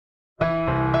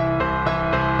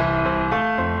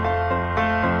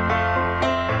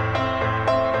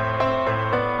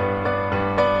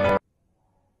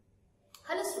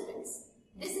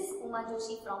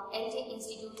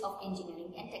of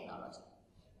Engineering and Technology,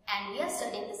 and we are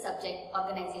studying the subject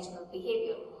Organizational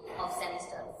Behavior of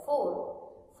semester 4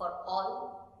 for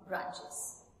all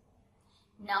branches.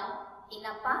 Now, in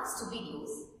our past videos,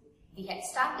 we had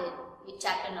started with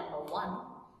chapter number 1,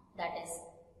 that is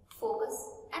Focus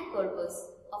and Purpose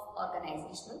of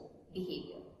Organizational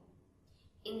Behavior.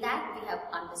 In that, we have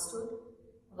understood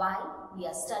why we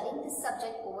are studying this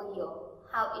subject over here,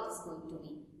 how it is going to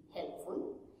be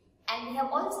helpful, and we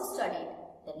have also studied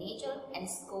the nature and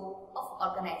scope of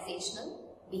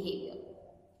organizational behavior.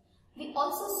 We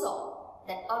also saw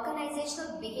that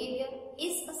organizational behavior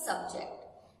is a subject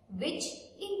which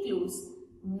includes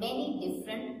many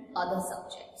different other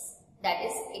subjects. That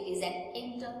is, it is an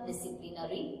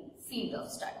interdisciplinary field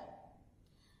of study.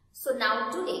 So now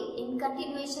today, in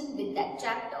continuation with that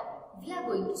chapter, we are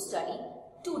going to study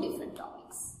two different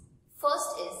topics. First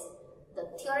is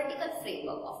the theoretical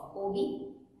framework of OB,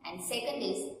 and second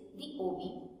is the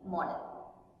OB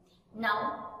model.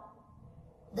 Now,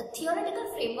 the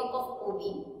theoretical framework of OB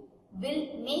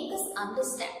will make us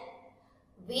understand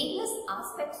various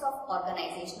aspects of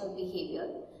organizational behavior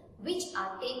which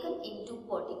are taken into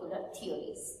particular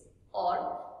theories,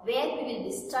 or where we will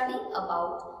be studying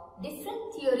about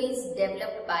different theories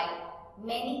developed by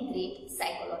many great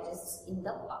psychologists in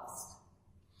the past.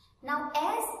 Now,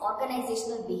 as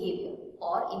organizational behavior,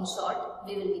 or in short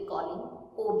we will be calling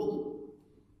OB,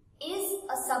 is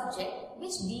a subject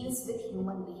which deals with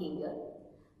human behavior,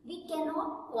 we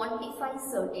cannot quantify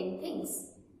certain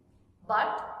things,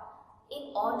 but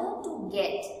in order to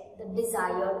get the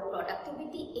desired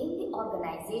productivity in the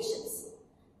organizations,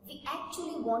 we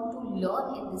actually want to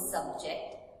learn in this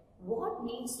subject what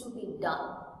needs to be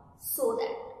done so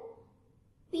that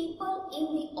people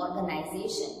in the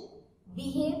organization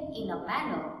behave in a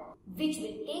manner which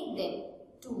will take them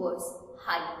towards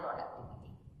high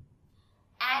productivity.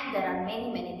 And there are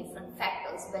many different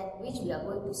factors which we are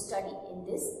going to study in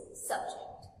this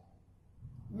subject.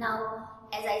 Now,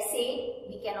 as I said,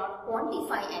 we cannot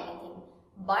quantify anything,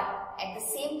 but at the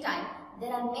same time,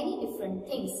 there are many different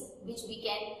things which we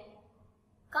can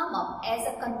come up as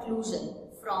a conclusion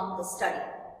from the study.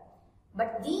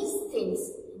 But these things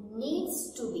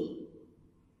needs to be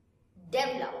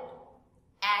developed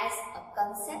as a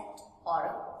concept or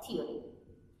a theory.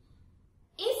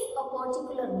 If a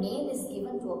particular name is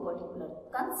given to a particular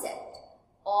concept,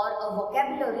 or a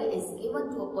vocabulary is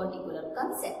given to a particular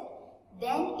concept,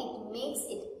 then it makes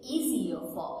it easier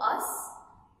for us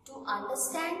to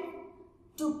understand,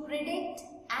 to predict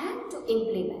and to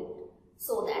implement,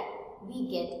 so that we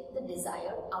get the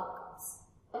desired outcomes.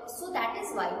 So that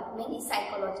is why many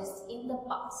psychologists in the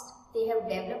past, they have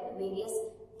developed various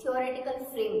theoretical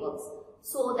frameworks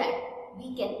so that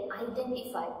we can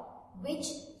identify which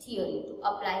theory to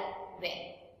apply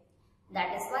when.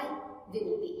 That is why we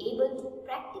will be able to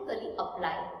practically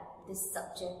apply this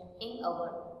subject in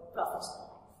our professional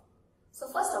life. So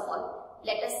first of all,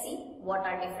 let us see what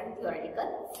are different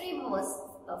theoretical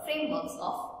frameworks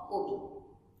of OB.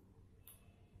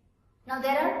 Now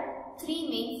there are three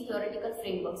main theoretical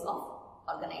frameworks of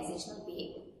organizational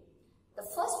behavior. The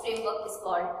first framework is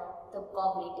called the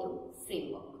cognitive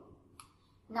framework.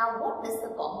 Now what does the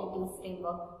cognitive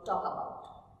framework talk about?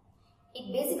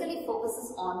 It basically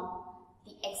focuses on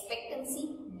the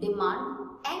expectancy, demand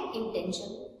and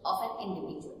intention of an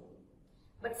individual.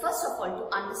 But first of all,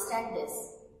 to understand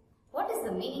this, what is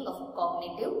the meaning of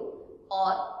cognitive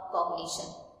or cognition?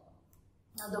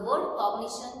 Now the word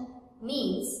cognition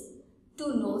means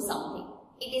to know something.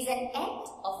 It is an act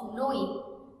of knowing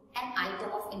an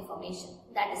item of information,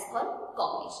 that is called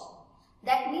cognition.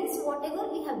 That means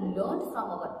whatever we have learned from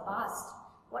our past,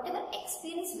 whatever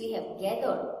experience we have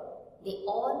gathered, they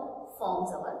all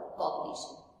forms our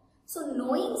cognition. So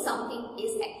knowing something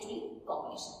is actually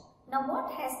cognition. Now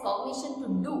what has cognition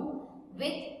to do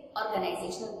with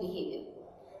organizational behavior?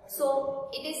 So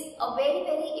it is a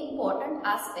very important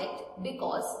aspect,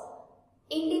 because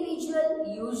individuals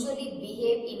usually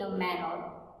behave in a manner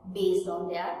based on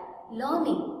their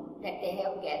learning that they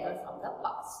have gathered from the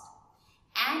past,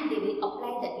 and they will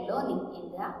apply that learning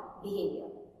in their behavior.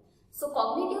 So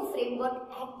cognitive framework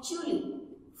actually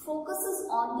focuses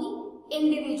on the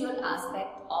individual aspect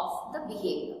of the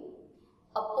behavior.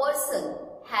 A person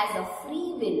has a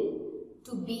free will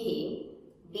to behave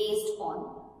based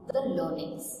on the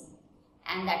learnings,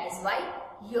 and that is why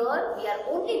here we are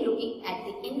only looking at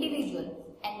the individual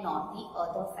and not the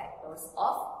other factors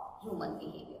of human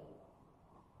behavior.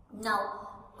 Now,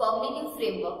 cognitive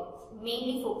framework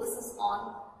mainly focuses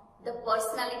on the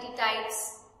personality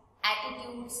types,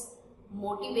 attitudes,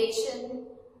 motivation,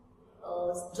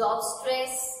 job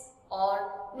stress,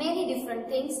 or many different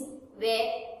things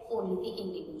where only the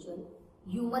individual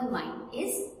human mind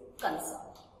is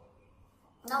concerned.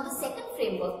 Now the second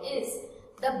framework is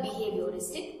the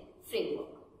behavioristic framework.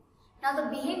 Now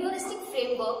the behavioristic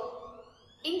framework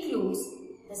includes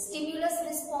the stimulus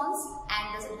response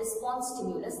and the response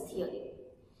stimulus theory.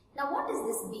 Now what is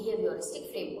this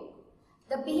behavioristic framework?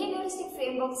 The behavioristic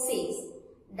framework says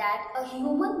that a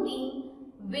human being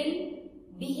will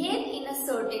behave in a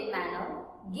certain manner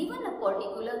given a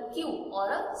particular cue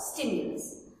or a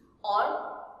stimulus,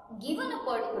 or given a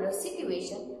particular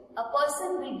situation, a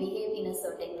person will behave in a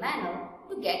certain manner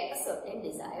to get a certain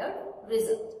desired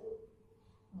result.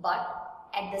 But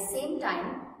at the same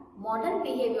time, modern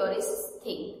behaviorists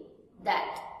think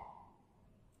that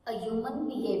a human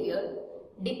behavior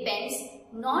depends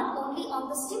not only on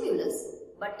the stimulus,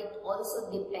 but it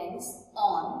also depends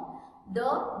on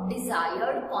the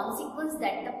desired consequence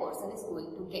that the person is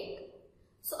going to get.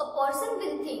 So a person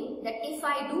will think that if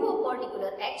I do a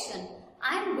particular action,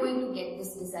 I am going to get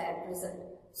this desired result.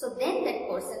 So then that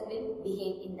person will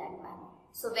behave in that manner.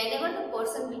 So whenever the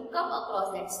person will come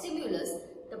across that stimulus,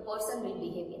 the person will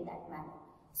behave in that manner.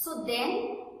 So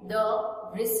then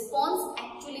the response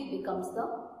actually becomes the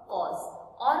cause,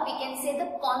 or we can say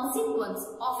the consequence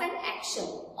of an action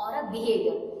or a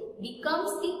behavior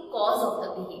becomes the cause of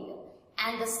the behavior,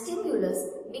 and the stimulus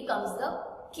becomes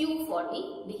the cue for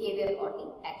the behavior or the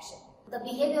action. The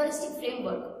behavioristic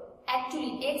framework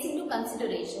actually takes into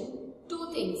consideration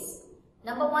two things.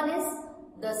 Number one is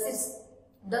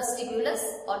the stimulus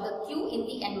or the cue in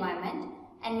the environment,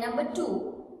 and number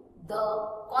two, the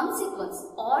consequence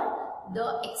or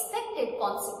the expected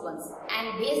consequence,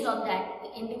 and based on that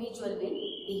the individual will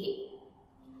behave.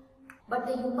 But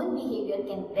the human behavior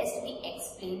can best be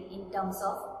explained in terms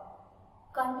of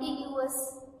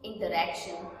continuous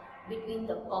interaction between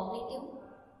the cognitive,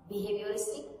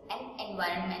 behavioristic and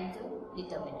environmental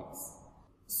determinants.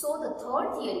 So the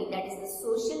third theory, that is the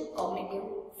social cognitive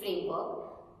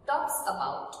framework, talks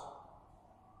about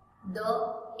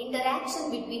the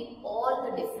interaction between all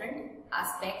the different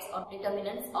aspects or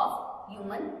determinants of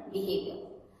human behavior.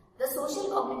 The social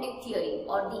cognitive theory,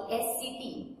 or the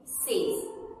SCT, says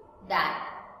that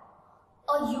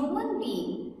a human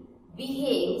being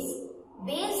behaves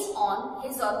based on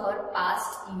his or her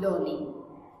past learning,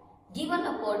 given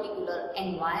a particular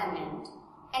environment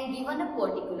and given a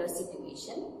particular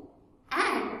situation,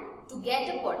 and to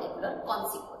get a particular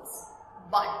consequence.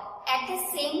 But at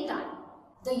the same time,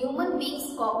 the human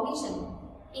being's cognition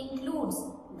includes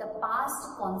the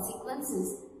past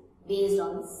consequences based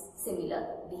on similar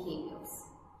behaviors.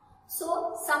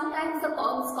 So sometimes the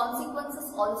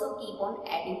consequences also keep on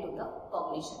adding to the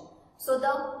cognition. So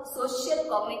the social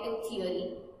cognitive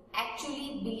theory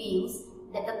actually believes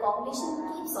that the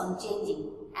cognition keeps on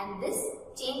changing, and this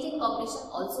change in cognition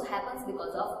also happens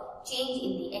because of change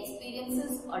in the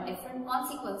experiences or different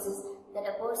consequences that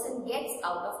a person gets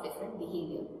out of different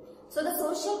behavior. So the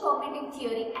social cognitive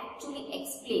theory actually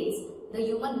explains the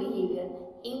human behavior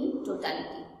in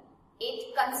totality.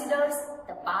 It considers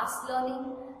the past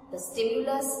learning, the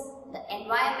stimulus, the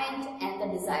environment and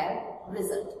the desired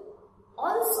result.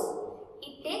 Also,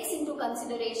 it takes into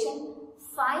consideration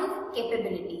 5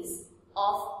 capabilities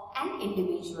of an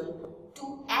individual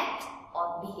to act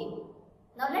or behave.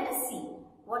 Now let us see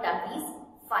what are these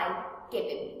 5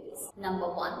 capabilities. Number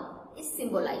 1 is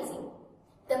symbolizing.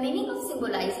 The meaning of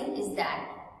symbolizing is that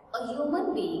a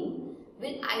human being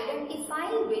will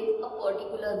identify with a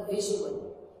particular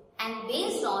visual, and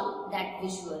based on that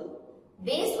visual,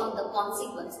 based on the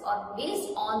consequence or based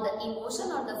on the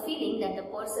emotion or the feeling that the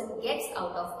person gets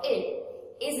out of it,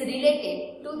 is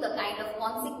related to the kind of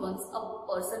consequence a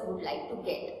person would like to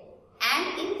get,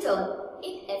 and in turn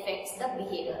it affects the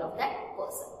behavior of that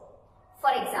person.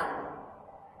 For example,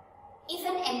 if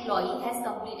an employee has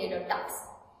completed a task,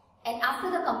 and after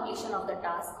the completion of the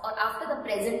task or after the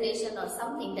presentation or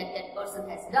something that that person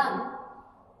has done,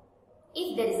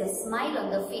 if there is a smile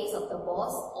on the face of the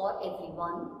boss or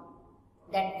everyone,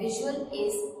 that visual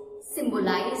is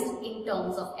symbolized in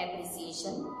terms of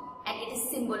appreciation, and it is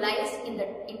symbolized in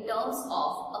terms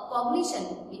of a cognition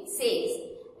which says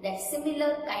that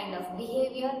similar kind of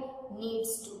behavior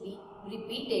needs to be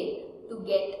repeated to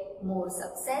get more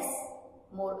success,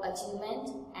 more achievement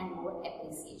and more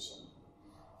appreciation.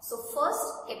 So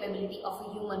first capability of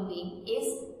a human being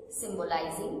is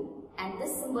symbolizing, and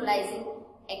this symbolizing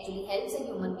actually helps a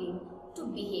human being to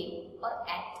behave or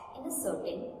act in a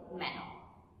certain manner.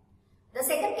 The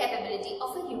second capability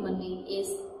of a human being is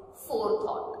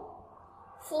forethought.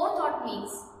 Forethought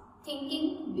means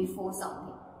thinking before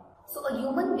something. So a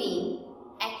human being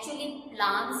actually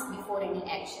plans before any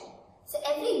action. So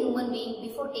every human being,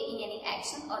 before taking any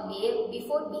action or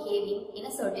before behaving in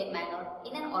a certain manner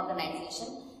in an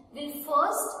organization, will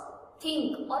first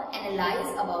think or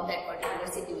analyze about that particular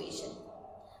situation.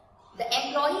 The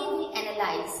employee will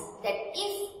analyze that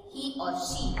if he or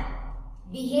she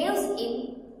behaves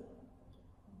in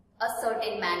a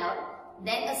certain manner,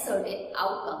 then a certain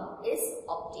outcome is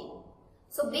obtained.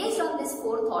 So based on this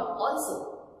forethought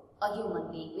also, a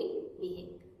human being will behave.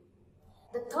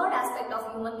 The third aspect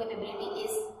of human capability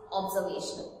is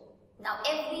observational. Now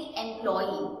every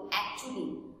employee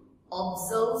actually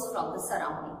observes from the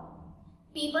surrounding.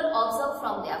 People observe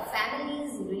from their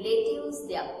families, relatives,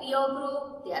 their peer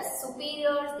group, their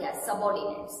superiors, their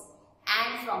subordinates.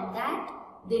 And from that,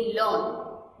 they learn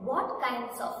what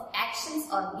kinds of actions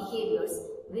or behaviors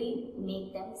will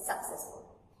make them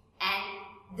successful.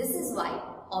 And this is why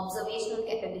observational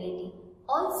capability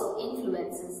also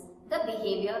influences the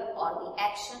behavior or the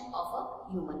action of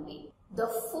a human being. The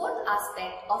fourth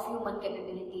aspect of human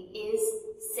capability is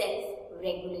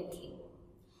self-regulatory.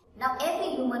 Now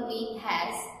every human being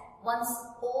has one's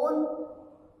own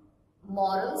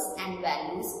morals and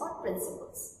values or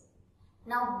principles.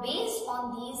 Now based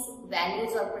on these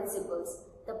values or principles,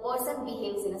 the person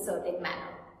behaves in a certain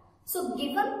manner. So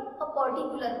given a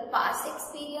particular past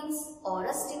experience or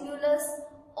a stimulus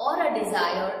or a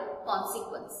desired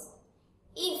consequence,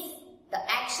 if the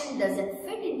action doesn't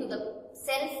fit into the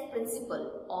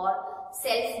self-principle or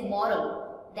self-moral,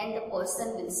 then the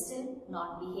person will still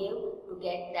not behave to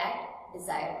get that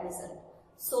desired result.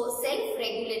 So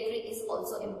self-regulatory is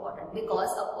also important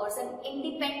because a person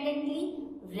independently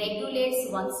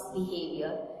regulates one's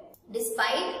behavior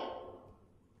despite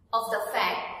of the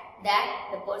fact that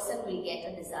the person will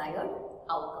get a desired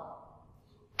outcome.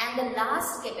 And the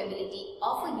last capability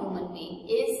of a human being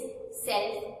is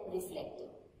self-reflective.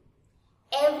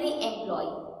 Every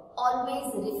employee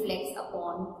always reflects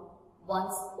upon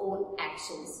one's own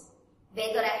actions,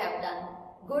 whether I have done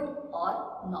good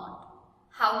or not,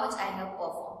 how much I have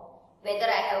performed, whether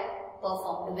I have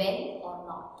performed well or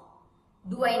not.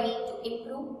 Do I need to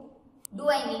improve? Do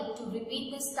I need to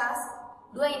repeat this task?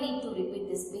 Do I need to repeat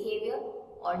this behavior,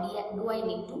 or do I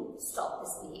need to stop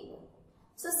this behavior?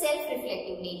 So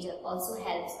self-reflective nature also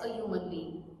helps a human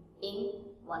being in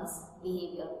one's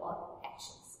behavior or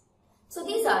actions. So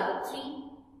these are the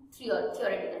three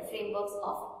theoretical frameworks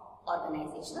of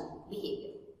organizational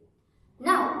behavior.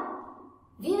 Now,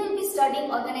 we will be studying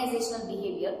organizational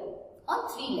behavior on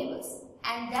 3 levels,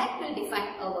 and that will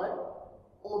define our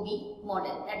OB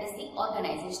model, that is the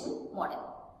organizational model.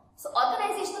 So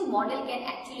organizational model can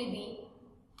actually be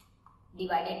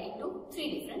divided into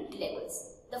 3 different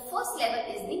levels. The first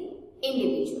level is the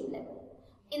individual level.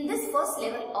 In this first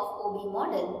level of OB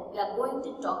model, we are going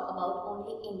to talk about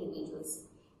only individuals.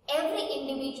 Every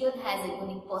individual has a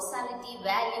unique personality,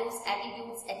 values,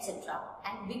 attitudes, etc.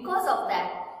 And because of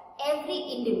that, every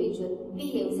individual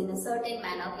behaves in a certain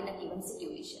manner in a given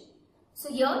situation. So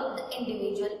here the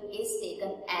individual is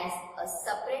taken as a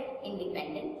separate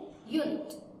independent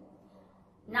unit.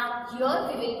 Now here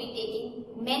we will be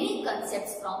taking many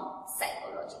concepts from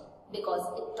psychology because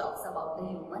it talks about the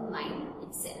human mind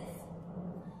itself.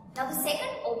 Now the second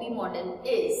OB model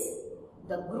is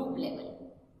the group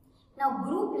level. Now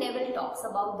group level talks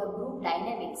about the group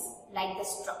dynamics like the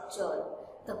structure,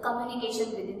 the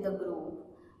communication within the group,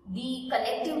 the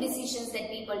collective decisions that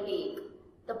people take,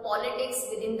 the politics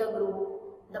within the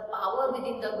group, the power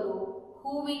within the group,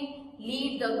 who will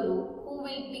lead the group, who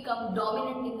will become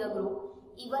dominant in the group.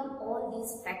 Even all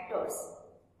these factors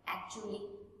actually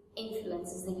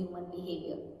influences the human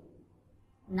behavior.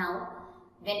 Now,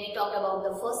 when we talked about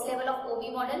the first level of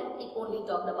OB model, it only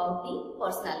talked about the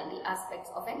personality aspects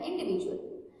of an individual.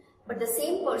 But the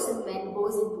same person when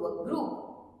goes into a group,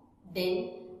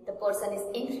 then the person is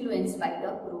influenced by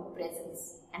the group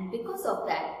presence. And because of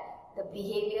that, the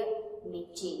behavior may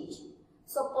change.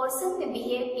 So a person may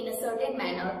behave in a certain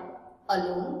manner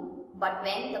alone, but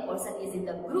when the person is in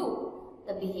the group,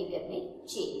 the behavior may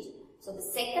change. So the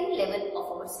second level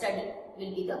of our study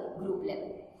will be the group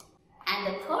level. And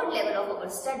the third level of our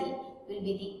study will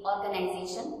be the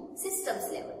organization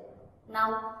systems level.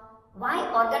 Now,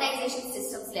 why organization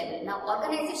systems level? Now,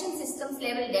 organization systems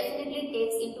level definitely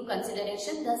takes into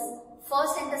consideration the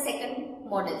first and the second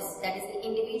models, that is the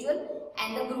individual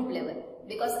and the group level.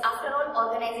 Because after all,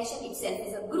 organization itself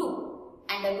is a group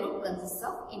and a group consists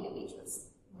of individuals.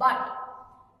 But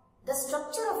the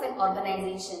structure of an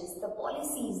organization, the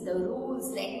policies, the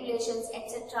rules, regulations,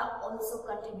 etc. also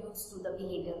contributes to the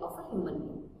behavior of a human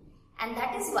being. And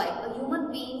that is why a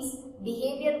human being's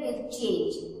behavior will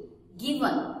change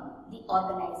given the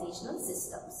organizational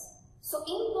systems. So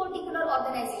in particular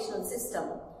organizational system,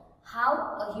 how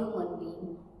a human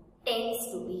being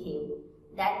tends to behave,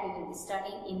 that we will be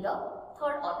studying in the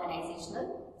third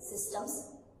organizational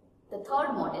systems, the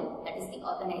third model, that is the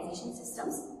organization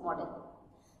systems model.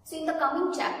 So in the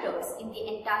coming chapters, in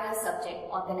the entire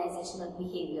subject organizational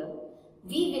behavior,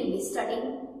 we will be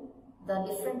studying the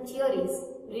different theories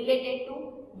related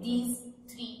to these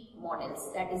three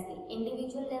models, that is the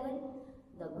individual level,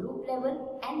 the group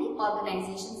level and the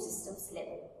organization systems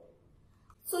level.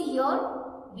 So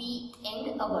here we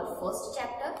end our first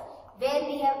chapter, where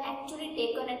we have actually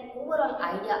taken an overall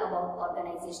idea about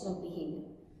organizational behavior.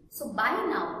 So by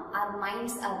now our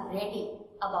minds are ready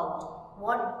about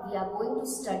what we are going to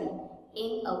study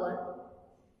in our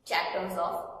chapters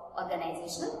of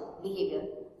organizational behavior.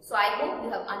 So I hope you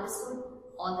have understood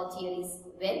all the theories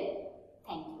well.